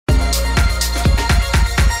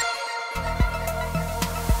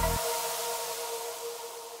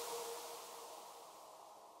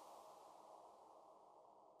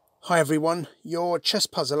Hi everyone, your chess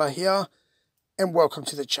puzzler here and welcome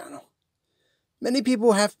to the channel. Many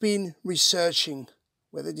people have been researching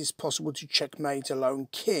whether it is possible to checkmate a lone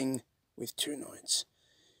king with two knights.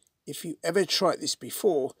 If you ever tried this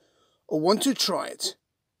before or want to try it,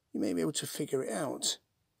 you may be able to figure it out.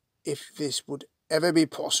 If this would ever be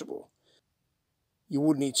possible, you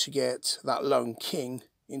would need to get that lone king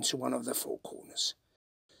into one of the four corners.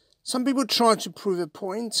 Some people try to prove a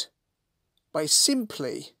point by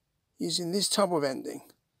simply using this type of ending.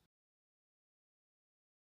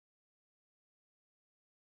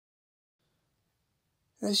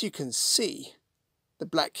 As you can see, the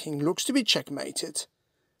black king looks to be checkmated,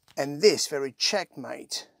 and this very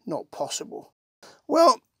checkmate not possible.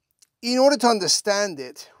 Well, in order to understand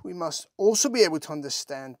it, we must also be able to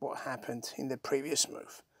understand what happened in the previous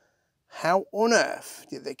move. How on earth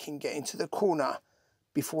did the king get into the corner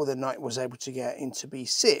before the knight was able to get into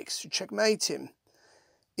b6 to checkmate him?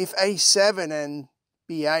 If a7 and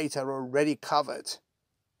b8 are already covered,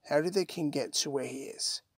 how did the king get to where he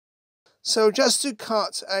is? So just to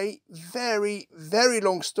cut a very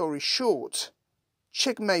long story short,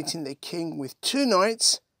 checkmating the king with two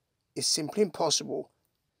knights is simply impossible,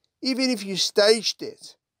 even if you staged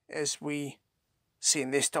it as we see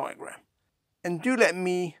in this diagram. And do let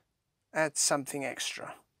me add something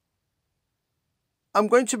extra. I'm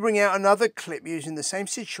going to bring out another clip using the same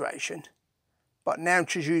situation, but now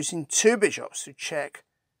introducing two bishops to check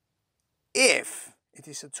if it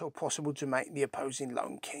is at all possible to make the opposing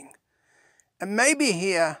lone king. And maybe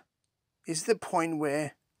here is the point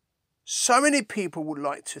where so many people would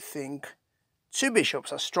like to think two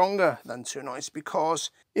bishops are stronger than two knights, because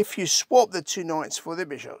if you swap the two knights for the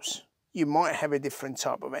bishops, you might have a different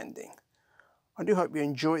type of ending. I do hope you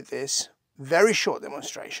enjoyed this very short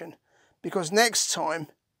demonstration, because next time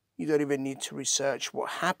you don't even need to research what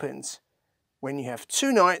happens when you have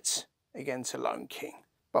two knights against a lone king.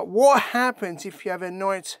 But what happens if you have a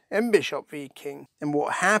knight and bishop v king? And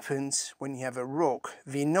what happens when you have a rook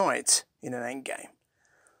v knight in an endgame?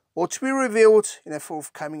 Or to be revealed in a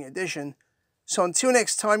forthcoming edition. So until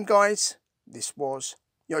next time guys, this was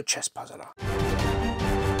your chess puzzler.